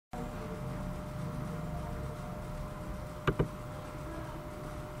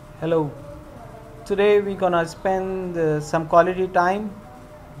Hello. Today we're gonna spend some quality time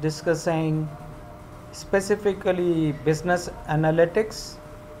discussing specifically business analytics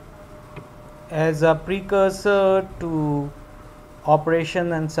as a precursor to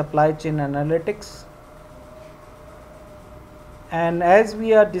operation and supply chain analytics. And as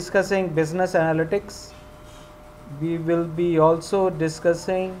we are discussing business analytics, we will be also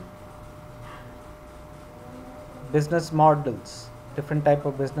discussing business models, different type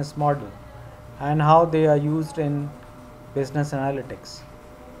of business model, and how they are used in business analytics.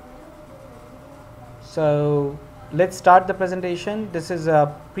 So let's start the presentation. This is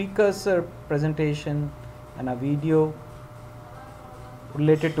a precursor presentation and a video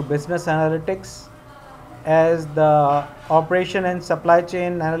related to business analytics, as the operation and supply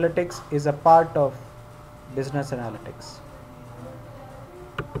chain analytics is a part of business analytics.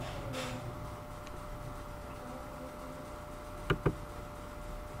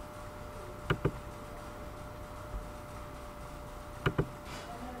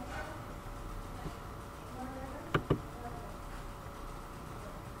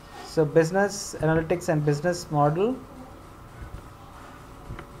 So business analytics and business model.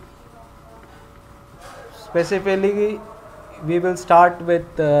 Specifically, we will start with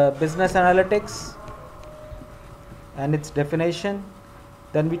business analytics and its definition.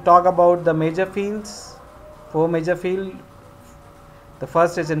 Then we talk about the major fields, 4 major fields. The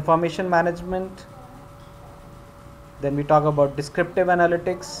first is information management. Then we talk about descriptive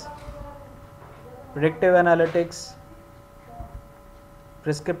analytics, predictive analytics,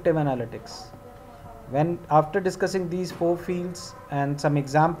 prescriptive analytics. When after discussing these 4 fields and some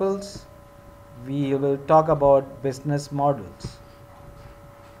examples, we will talk about business models,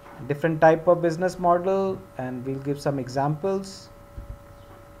 different type of business model, and we'll give some examples.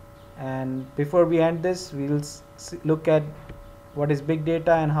 And before we end this, we'll look at what is big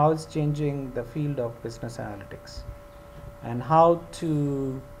data and how it's changing the field of business analytics, and how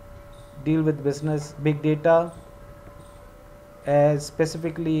to deal with business big data as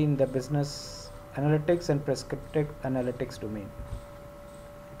specifically in the business analytics and prescriptive analytics domain.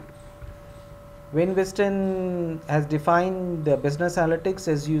 Wayne Weston has defined the business analytics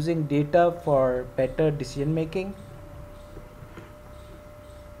as using data for better decision making,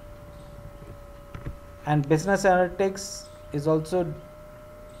 and business analytics is also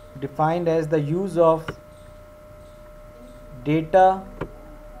defined as the use of data,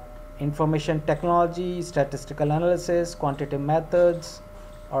 information technology, statistical analysis, quantitative methods,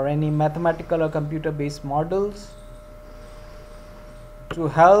 or any mathematical or computer based models to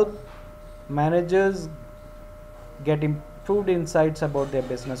help managers get improved insights about their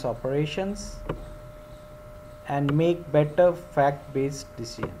business operations and make better fact-based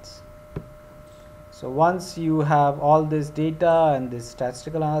decisions. So once you have all this data and this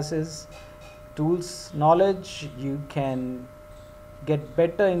statistical analysis tools knowledge, you can get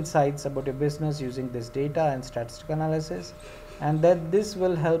better insights about your business using this data and statistical analysis, and then this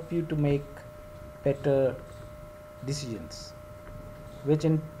will help you to make better decisions, which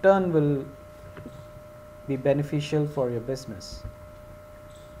in turn will be beneficial for your business.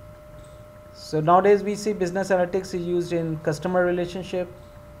 So nowadays we see business analytics is used in customer relationship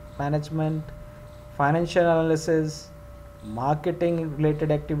management, financial analysis, marketing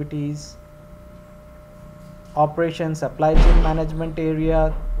related activities, operation supply chain management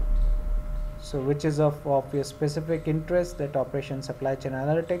area, so which is of your specific interest, that operation supply chain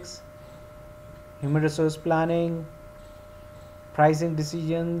analytics, human resource planning, pricing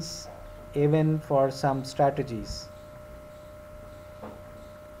decisions, even for some strategies.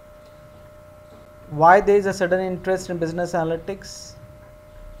 Why there is a sudden interest in business analytics?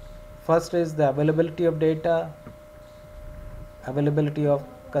 First is the availability of data, availability of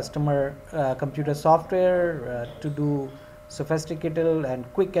customer computer software to do sophisticated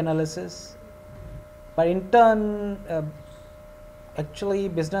and quick analysis. But in turn, actually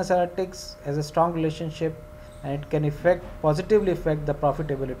business analytics has a strong relationship, and it can positively affect the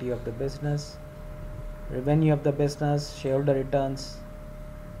profitability of the business, revenue of the business, shareholder returns.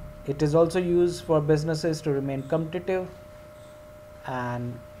 It is also used for businesses to remain competitive,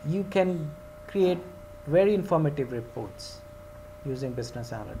 and you can create very informative reports using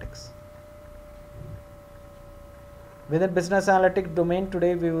business analytics. Within business analytics domain,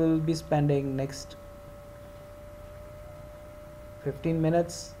 today we will be spending next 15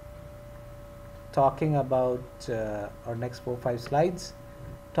 minutes talking about our next 4-5 slides,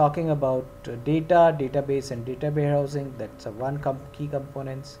 talking about data, database and data warehousing. That's one key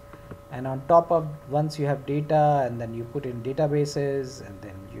components. And on top of, once you have data and then you put in databases and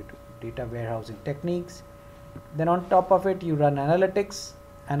then you do data warehousing techniques, then on top of it you run analytics,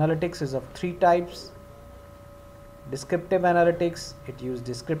 analytics is of three types. Descriptive analytics, it uses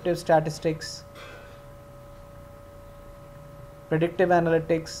descriptive statistics. Predictive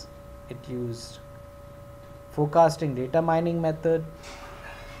analytics, it used forecasting data mining method.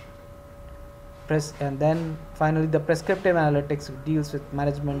 And then finally the prescriptive analytics deals with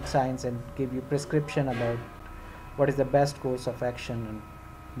management science and give you prescription about what is the best course of action and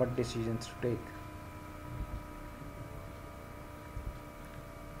what decisions to take.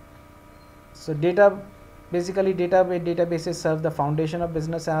 So basically databases serve the foundation of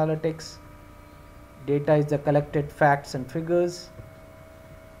business analytics. Data is the collected facts and figures.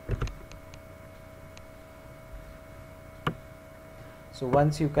 So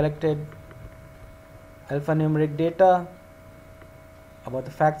once you collected alphanumeric data about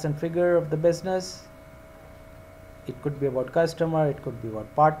the facts and figure of the business, it could be about customer, it could be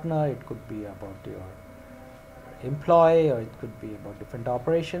about partner, it could be about your employee, or it could be about different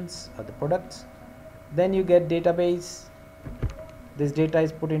operations or the products. Then you get database. This data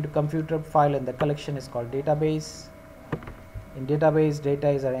is put into computer file and the collection is called database. In database, data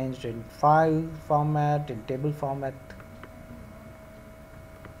is arranged in file format, in table format.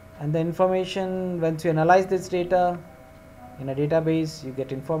 And the information, once you analyze this data in a database, you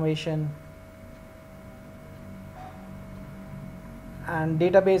get information. And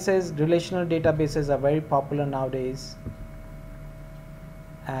databases, relational databases are very popular nowadays.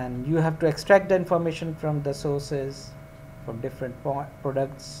 And you have to extract the information from the sources, from different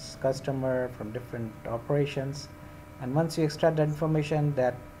products, customer, from different operations. And once you extract that information,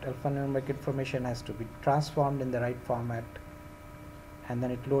 that alphanumeric information has to be transformed in the right format, and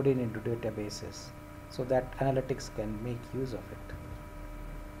then it loaded into databases so that analytics can make use of it.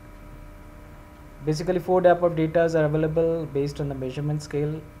 Basically, 4 types of data are available based on the measurement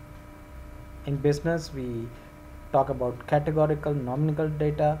scale. In business, we talk about categorical, numerical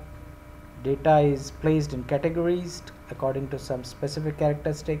data. Data is placed in categories according to some specific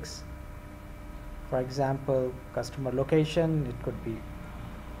characteristics. For example, customer location, it could be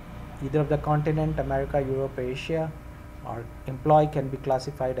either of the continent, America, Europe, Asia, or employee can be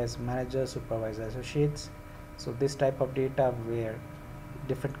classified as manager, supervisor, associates. So this type of data where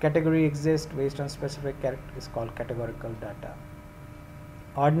different category exists based on specific character is called categorical data.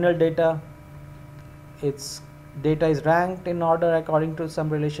 Ordinal data, its data is ranked in order according to some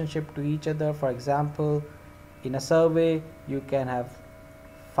relationship to each other. For example, in a survey, you can have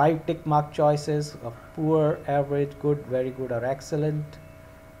 5 tick mark choices of poor, average, good, very good, or excellent,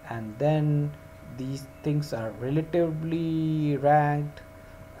 and then these things are relatively ranked.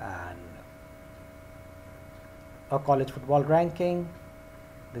 And a college football ranking,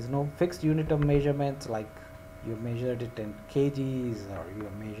 there's no fixed unit of measurements like you measured it in kgs or you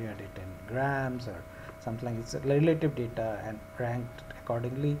measured it in grams or something like it's relative data and ranked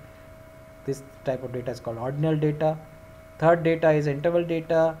accordingly. This type of data is called ordinal data. Third data is interval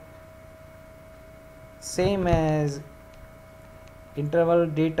data. Same as interval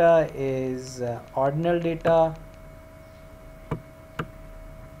data is ordinal data,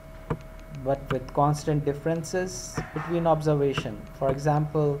 but with constant differences between observation. For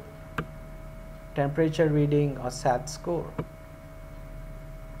example, temperature reading or SAT score.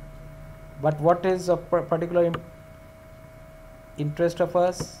 But what is of particular interest of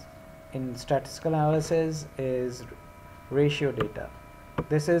us in statistical analysis is ratio data.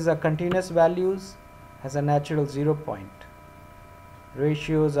 This is a continuous values, has a natural 0 point.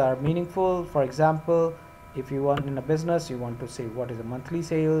 Ratios are meaningful. For example, if you want in a business, you want to say what is the monthly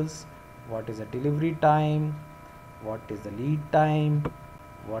sales, what is the delivery time, what is the lead time,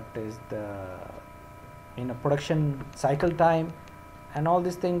 what is the production cycle time, and all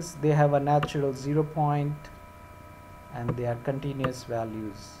these things, they have a natural 0 point and they are continuous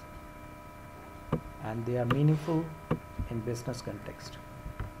values and they are meaningful in business context.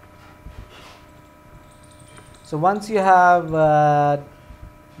 So once you have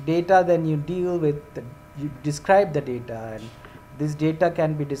data, then you deal with you describe the data, and this data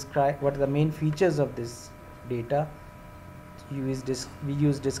can be described. What are the main features of this data? We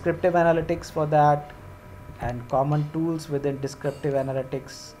use descriptive analytics for that, and common tools within descriptive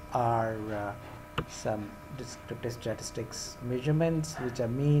analytics are some descriptive statistics measurements, which are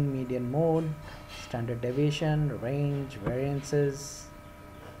mean, median, mode, standard deviation, range, variances,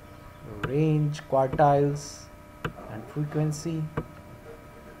 range, quartiles, and frequency.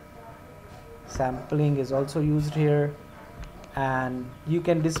 Sampling is also used here, and you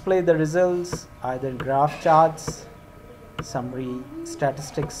can display the results either in graph charts, summary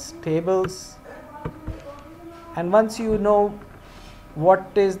statistics tables. And once you know what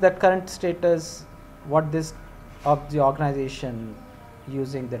is the current status, what this of the organization,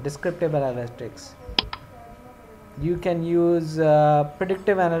 using the descriptive analytics. You can use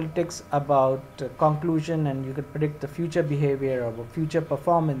predictive analytics about conclusion, and you can predict the future behavior or future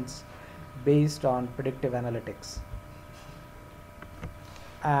performance based on predictive analytics.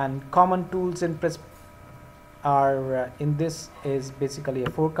 And common tools in in this is basically a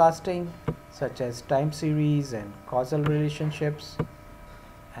forecasting, such as time series and causal relationships.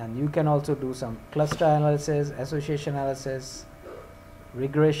 And you can also do some cluster analysis, association analysis,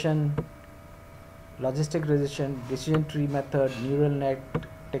 regression, logistic regression, decision tree method, neural net,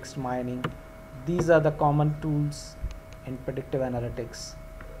 text mining. These are the common tools in predictive analytics.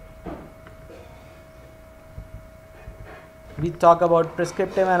 We talk about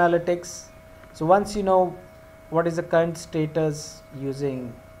prescriptive analytics. So once you know what is the current status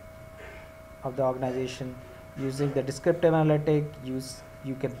of the organization, using the descriptive analytic,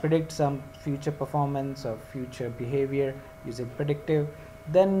 you can predict some future performance or future behavior using predictive.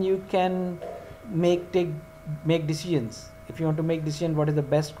 Then you can make decisions. If you want to make decision what is the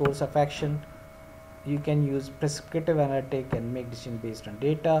best course of action, you can use prescriptive analytic and make decision based on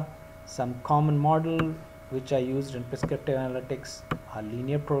data. Some common model which are used in prescriptive analytics are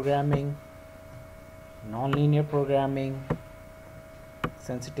linear programming, non-linear programming,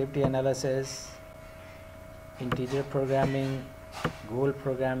 sensitivity analysis, integer programming, goal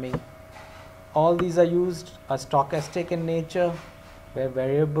programming. All these are stochastic in nature, where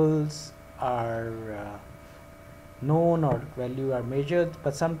variables are known or value are measured,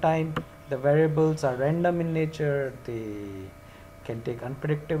 but sometimes the variables are random in nature. They can take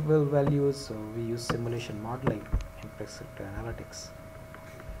unpredictable values, so we use simulation modeling in prescriptive analytics.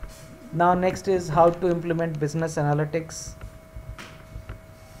 Now next is how to implement business analytics.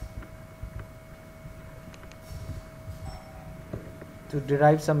 To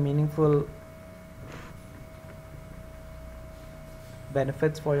derive some meaningful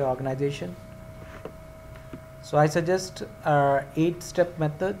benefits for your organization. So I suggest 8-step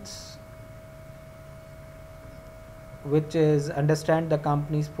methods, which is understand the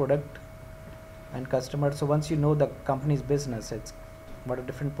company's product and customer. So once you know the company's business, what are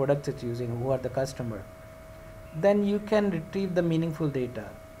different products it's using, who are the customer, then you can retrieve the meaningful data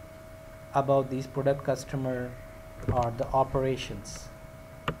about these product, customer, or the operations.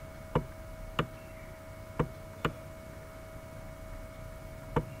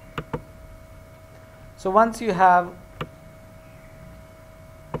 So once you have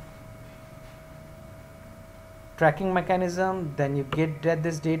tracking mechanism, then you get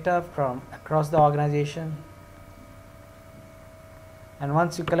this data from across the organization. And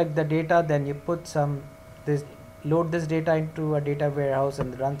once you collect the data, then you load this data into a data warehouse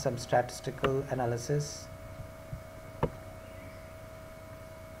and run some statistical analysis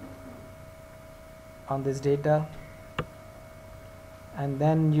on this data. And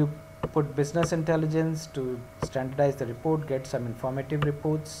then you put business intelligence to standardize the report, get some informative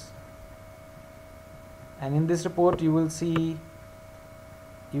reports. And in this report you will see,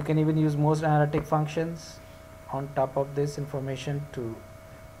 you can even use most analytic functions on top of this information to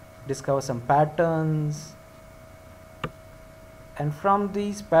discover some patterns, and from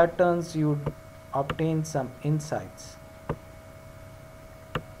these patterns you would obtain some insights.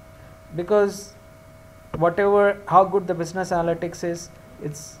 Because how good the business analytics is,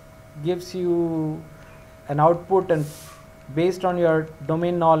 it gives you an output, and based on your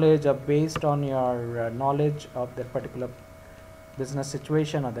domain knowledge or based on your knowledge of that particular business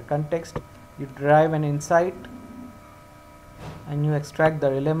situation or the context, you derive an insight and you extract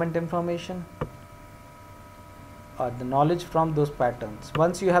the relevant information or the knowledge from those patterns.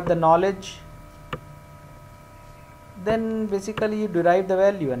 Once you have the knowledge, then basically you derive the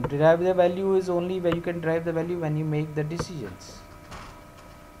value, and derive the value is only where you can derive the value when you make the decisions.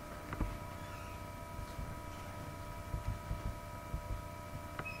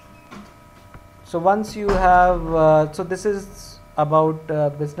 So once you have, so this is about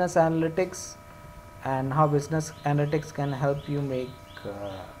business analytics and how business analytics can help you make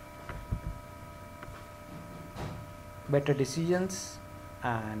better decisions,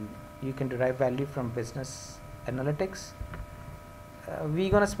 and you can derive value from business analytics.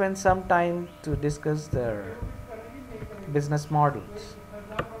 We're going to spend some time to discuss the business models.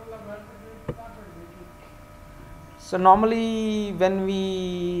 So normally when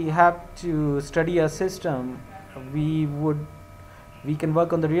we have to study a system, we can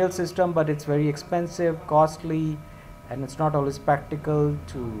work on the real system, but it's very expensive, costly, and it's not always practical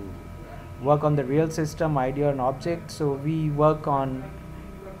to work on the real system, idea and object. So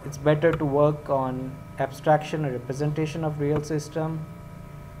it's better to work on abstraction or representation of real system,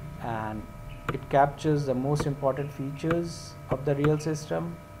 and It captures the most important features of the real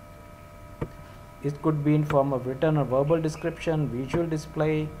system. It could be in form of written or verbal description, visual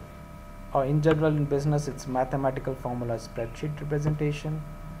display, or in general in business it's mathematical formula spreadsheet representation.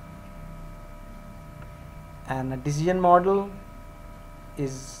 And a decision model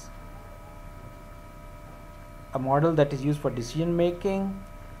is a model that is used for decision making.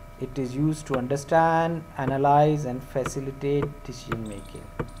 It is used to understand, analyze, and facilitate decision making.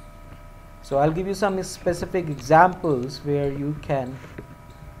 So I'll give you some specific examples where you can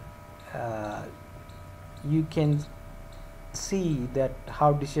see that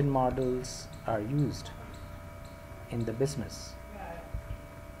how decision models are used in the business.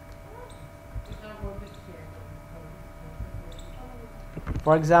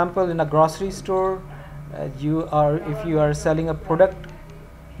 For example, in a grocery store, if you are selling a product,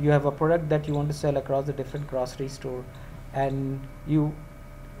 you have a product that you want to sell across the different grocery store, and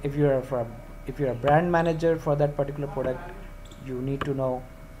if you're a brand manager for that particular product, you need to know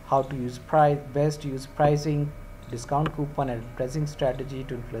how to use best use pricing, discount coupon, and pricing strategy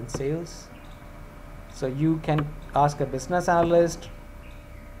to influence sales. So you can ask a business analyst,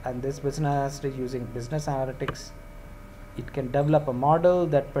 and this business analyst is using business analytics. It can develop a model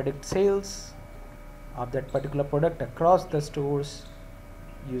that predicts sales of that particular product across the stores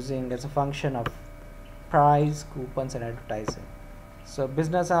using as a function of price, coupons, and advertising. So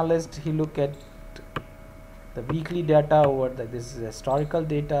business analyst, he look at the weekly data over this is historical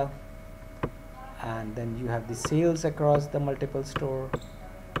data, and then you have the sales across the multiple store,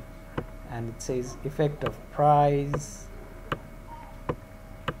 and it says effect of price,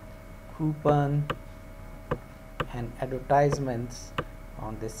 coupon, and advertisements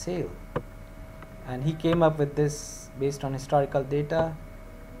on the sale. And he came up with this based on historical data.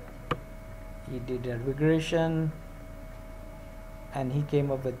 He did a regression, and he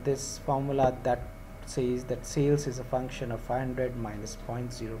came up with this formula that says that sales is a function of 500 minus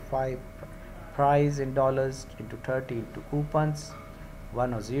 0.05 price in dollars into 30 into coupons,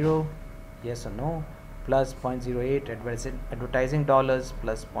 1 or 0, yes or no, plus 0.08 advertising dollars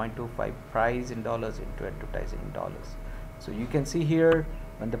plus 0.25 price in dollars into advertising in dollars. So you can see here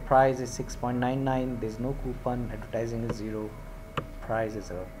when the price is 6.99, there is no coupon, advertising is 0, price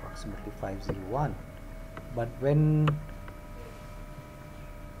is approximately 501. But when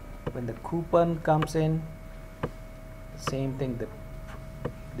the coupon comes in, same thing,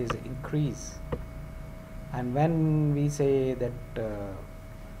 there's an increase. And when we say that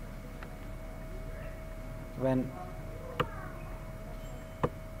when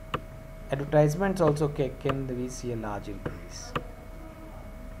advertisements also kick in, we see a large increase.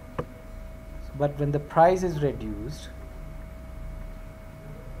 But when the price is reduced,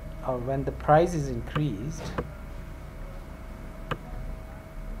 or when the price is increased,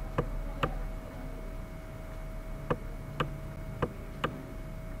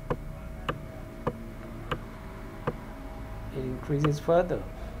 it increases further.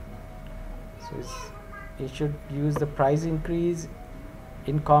 So it should use the price increase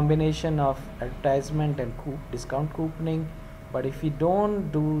in combination of advertisement and discount couponing. But if we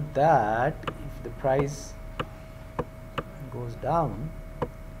don't do that, if the price goes down,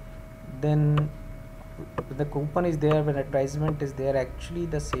 then when the coupon is there, when advertisement is there, actually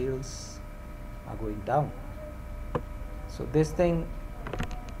the sales are going down. So this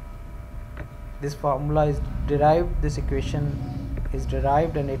formula is derived, this equation is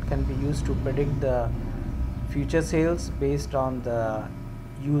derived, and it can be used to predict the future sales based on the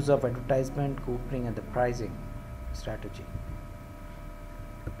use of advertisement, couponing, and the pricing strategy.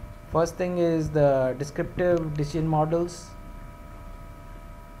 First thing is the descriptive decision models.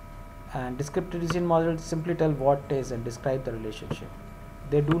 And descriptive decision models simply tell what is and describe the relationship.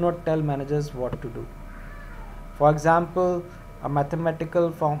 They do not tell managers what to do. For example, a mathematical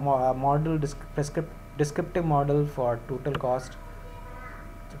model, descriptive model for total cost.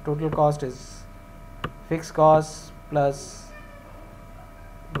 The total cost is fixed cost plus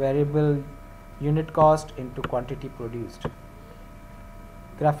variable unit cost into quantity produced.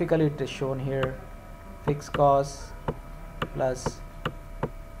 Graphically it is shown here, fixed cost plus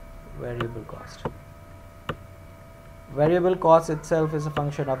variable cost. Variable cost itself is a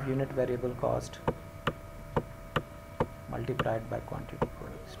function of unit variable cost multiplied by quantity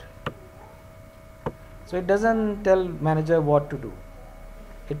produced. So it doesn't tell manager what to do.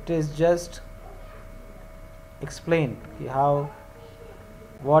 It is just explain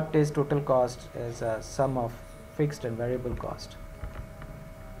what is total cost as a sum of fixed and variable cost.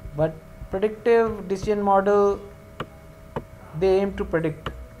 But predictive decision model, they aim to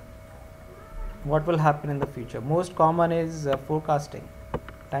predict what will happen in the future. Most common is forecasting,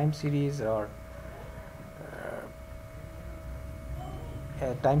 time series or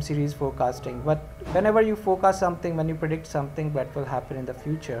time series forecasting. But whenever you forecast something, when you predict something that will happen in the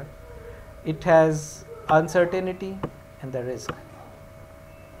future, it has uncertainty and the risk.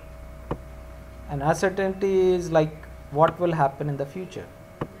 And uncertainty is like what will happen in the future.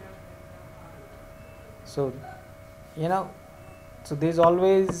 So, so there is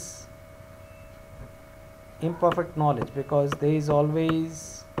always imperfect knowledge, because there is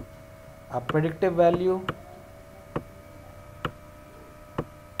always a predictive value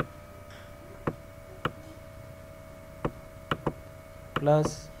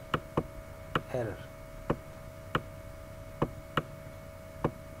plus error.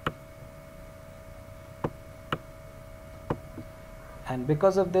 And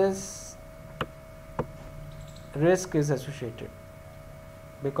because of this, risk is associated,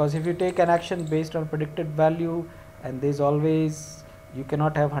 because if you take an action based on predicted value, and there's always, you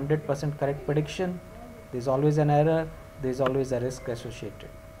cannot have 100% correct prediction, there's always an error, there's always a risk associated.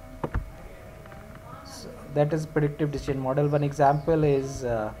 So that is predictive decision model. One example is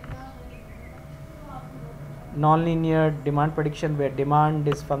nonlinear demand prediction, where demand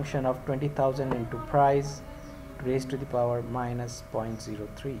is function of 20,000 into price raised to the power minus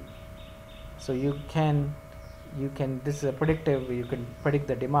 0.03. So you can this is a predictive, you can predict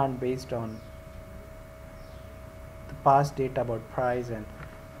the demand based on the past data about price and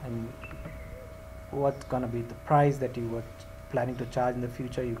what's going to be the price that you were planning to charge in the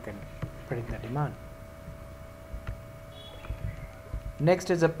future. You can predict the demand. Next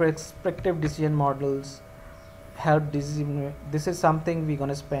is a prescriptive decision models help decision. This is something we're going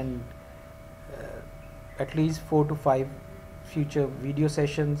to spend at least 4 to 5 future video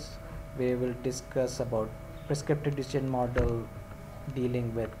sessions where we'll discuss about prescriptive decision model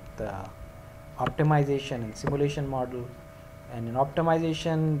dealing with optimization and simulation model. And in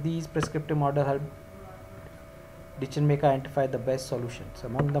optimization, these prescriptive model help decision maker identify the best solution. So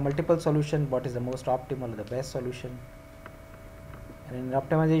among the multiple solution, what is the most optimal or the best solution? And in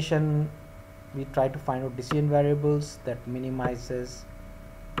optimization, we try to find out decision variables that minimizes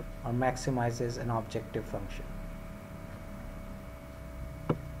or maximizes an objective function.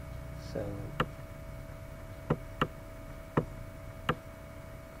 So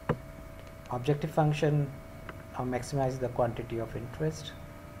objective function maximizes the quantity of interest.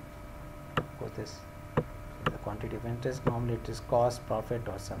 Of course, this is the quantity of interest. Normally it is cost, profit,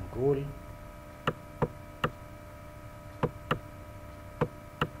 or some goal.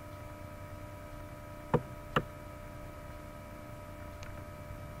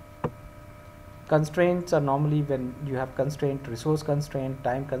 Constraints are normally when you have constraint, resource constraint,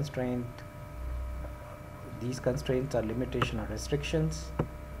 time constraint. These constraints are limitation or restrictions.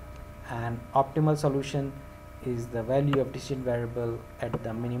 And optimal solution is the value of decision variable at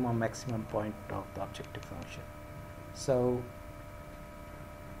the minimum maximum point of the objective function. So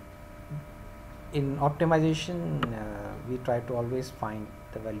in optimization, we try to always find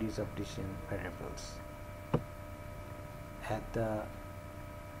the values of decision variables at the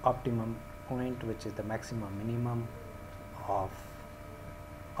optimum point, which is the maximum minimum of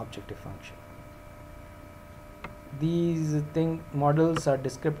objective function. These models are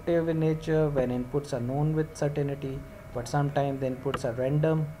descriptive in nature when inputs are known with certainty, but sometimes the inputs are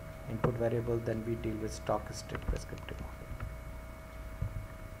random input variable. Then we deal with stochastic prescriptive model.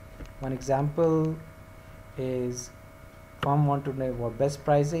 One example is firm want to know about best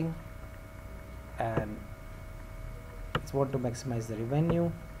pricing and it's want to maximize the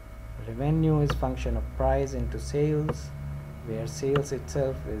revenue. Revenue is function of price into sales, where sales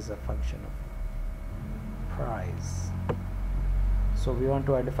itself is a function of price. So we want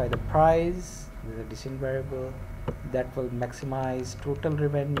to identify the price, this is a decision variable that will maximize total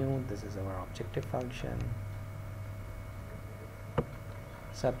revenue. This is our objective function,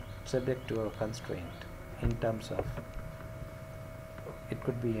 subject to a constraint in terms of it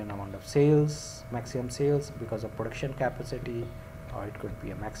could be an amount of sales, maximum sales because of production capacity, or it could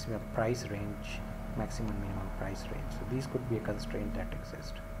be a maximum price range, maximum minimum price range. So these could be a constraint that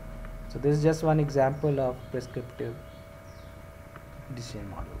exists. So this is just one example of prescriptive decision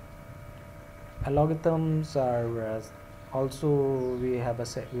model. Algorithms are also we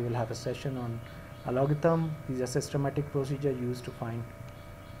will have a session on algorithm. These are systematic procedure used to find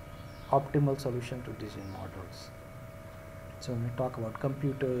optimal solution to decision models. So when we talk about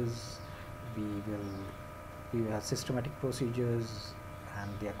computers, we will have systematic procedures and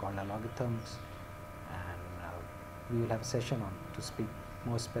they are called algorithms, and we will have a session on to speak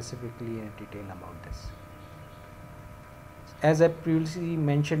more specifically in detail about this. As I previously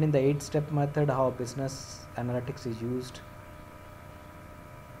mentioned in the 8-step method, how business analytics is used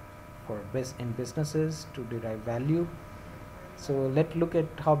in businesses to derive value. So let's look at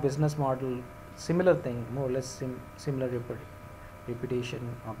how business model, similar thing, more or less similar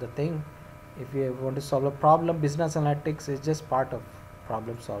repetition of the thing. If you want to solve a problem, business analytics is just part of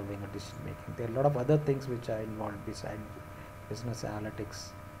problem solving or decision making. There are a lot of other things which are involved beside business analytics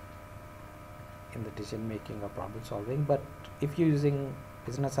in the decision making or problem solving. But if you're using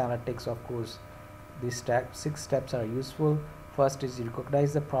business analytics, of course, these 6 steps are useful. First is you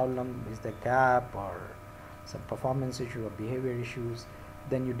recognize the problem, is there gap or some performance issue or behavior issues.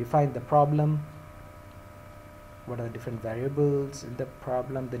 Then you define the problem, what are the different variables in the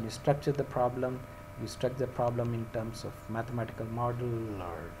problem. Then you structure the problem. You structure the problem in terms of mathematical model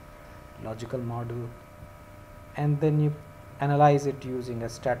or logical model, and then you analyze it using a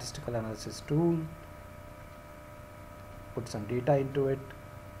statistical analysis tool, put some data into it,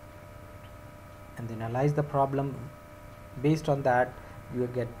 and then analyze the problem. Based on that, you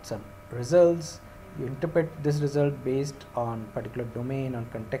get some results. You interpret this result based on particular domain, on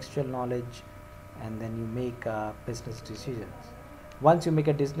contextual knowledge, and then you make business decisions. Once you make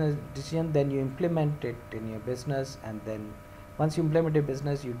a business decision, then you implement it in your business, and then once you implement a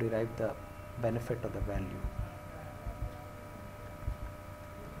business, you derive the benefit or the value.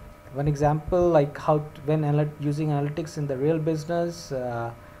 One example, like how when using analytics in the real business,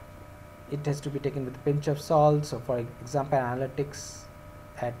 it has to be taken with a pinch of salt. So for example, analytics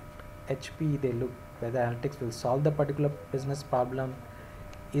at HP, they look whether analytics will solve the particular business problem.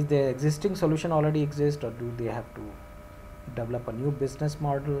 Is the existing solution already exist, or do they have to develop a new business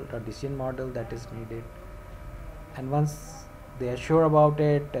model or decision model that is needed? And once they are sure about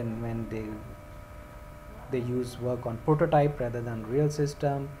it, and when they use work on prototype rather than real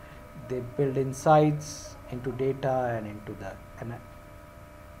system, they build insights into data and into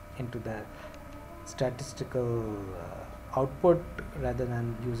the statistical output rather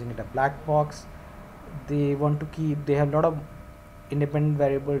than using it a black box. They want to they have a lot of independent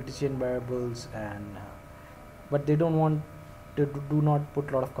decision variables, and but they don't want to do not put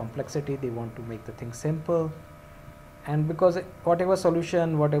a lot of complexity. They want to make the thing simple, and because whatever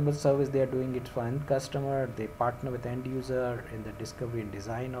solution, whatever service they are doing it for end customer, they partner with end user in the discovery and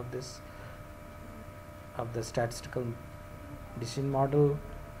design of the statistical decision model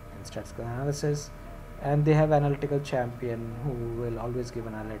and statistical analysis, and they have analytical champion who will always give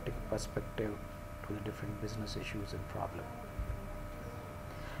an analytic perspective to the different business issues and problem.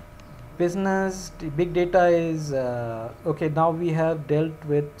 Big data is okay. Now we have dealt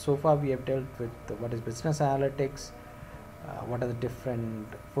with, so far we have dealt with what is business analytics, what are the different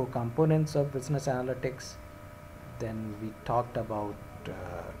 4 components of business analytics. Then we talked about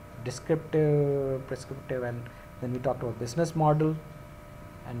descriptive, prescriptive, and then we talked about business model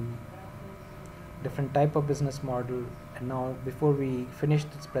and different type of business model. And now, before we finish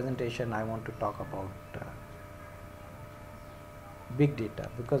this presentation, I want to talk about big data,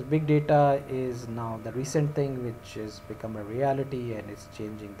 because big data is now the recent thing which has become a reality and it's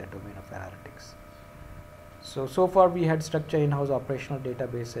changing the domain of analytics. So far we had structure in-house operational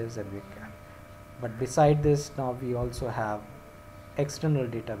databases, and but beside this, now we also have external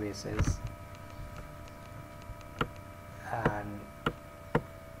databases,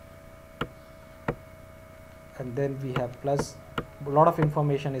 and then we have plus a lot of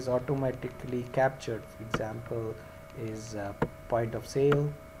information is automatically captured. For example, is point of sale,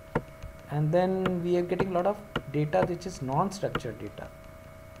 and then we are getting a lot of data which is non-structured data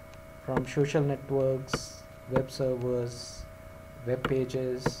from social networks, web servers, web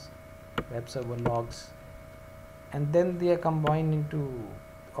pages, web server logs, and then they are combined into,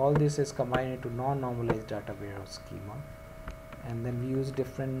 all this is combined into non-normalized data warehouse schema, and then we use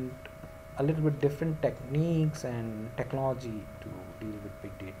a little bit different techniques and technology to deal with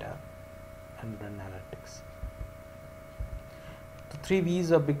big data and run analytics. The 3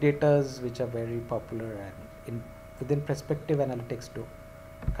 V's of big data which are very popular, and within perspective analytics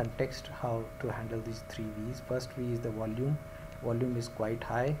context, how to handle these 3 V's. First V is the volume. Volume is quite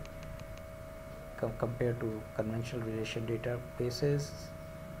high compared to conventional relation databases,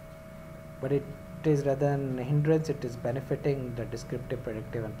 but it is rather than a hindrance, it is benefiting the descriptive,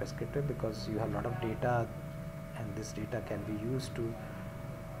 predictive, and prescriptive, because you have a lot of data, and this data can be used to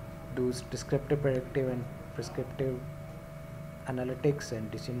do descriptive, predictive, and prescriptive analytics and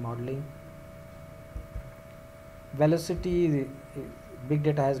decision modeling. Velocity, big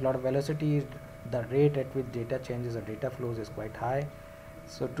data has a lot of velocity. The rate at which data changes or data flows is quite high.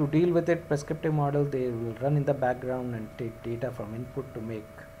 So to deal with it, prescriptive model, they will run in the background and take data from input to make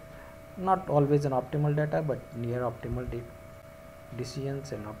not always an optimal data, but near optimal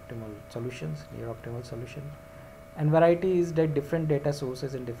decisions and optimal solutions, near optimal solution. And variety is that different data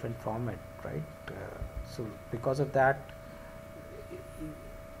sources in different format, right? So because of that,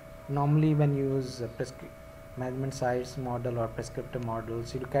 Normally when you use management size model or prescriptive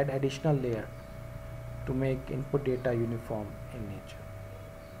models, you look at additional layer to make input data uniform in nature,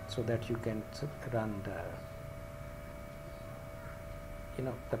 so that you can run the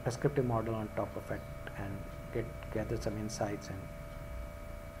the prescriptive model on top of it and gather some insights and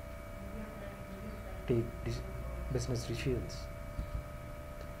take business decisions.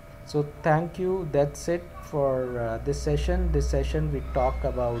 So thank you. That's it for this session. This session we talk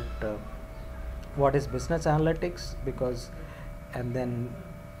about what is business analytics, because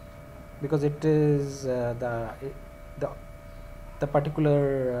it is the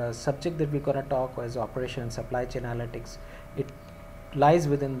particular subject that we're gonna talk is operation and supply chain analytics. It lies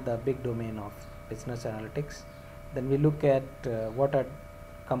within the big domain of business analytics. Then we look at what are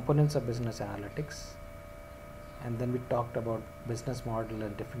components of business analytics, and then we talked about business model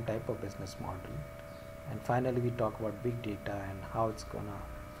and different type of business model, and finally we talk about big data and how it's gonna,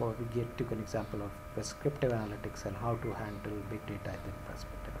 we took an example of prescriptive analytics and how to handle big data in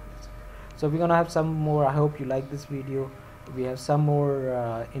prescriptive analytics. So we're gonna have some more. I hope you like this video. We have some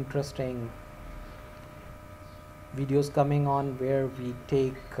more interesting videos coming on, where we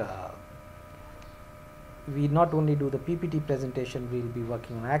take we not only do the PPT presentation, we'll be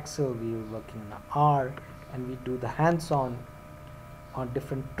working on Excel, we'll be working on R, and we do the hands-on on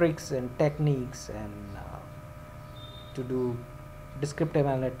different tricks and techniques, and to do descriptive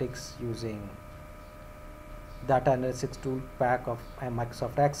analytics using data analytics tool pack of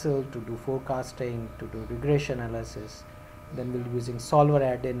Microsoft Excel, to do forecasting, to do regression analysis. Then we'll be using solver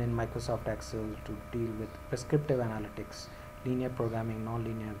add-in in Microsoft Excel to deal with prescriptive analytics, linear programming,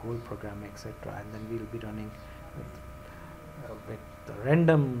 non-linear, goal programming, etc. And then we'll be running with the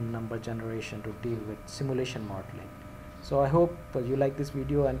random number generation to deal with simulation modeling. So I hope you like this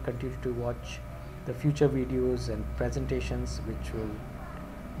video and continue to watch the future videos and presentations, which will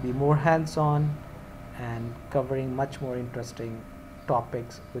be more hands-on and covering much more interesting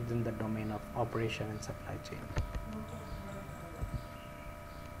topics within the domain of operation and supply chain.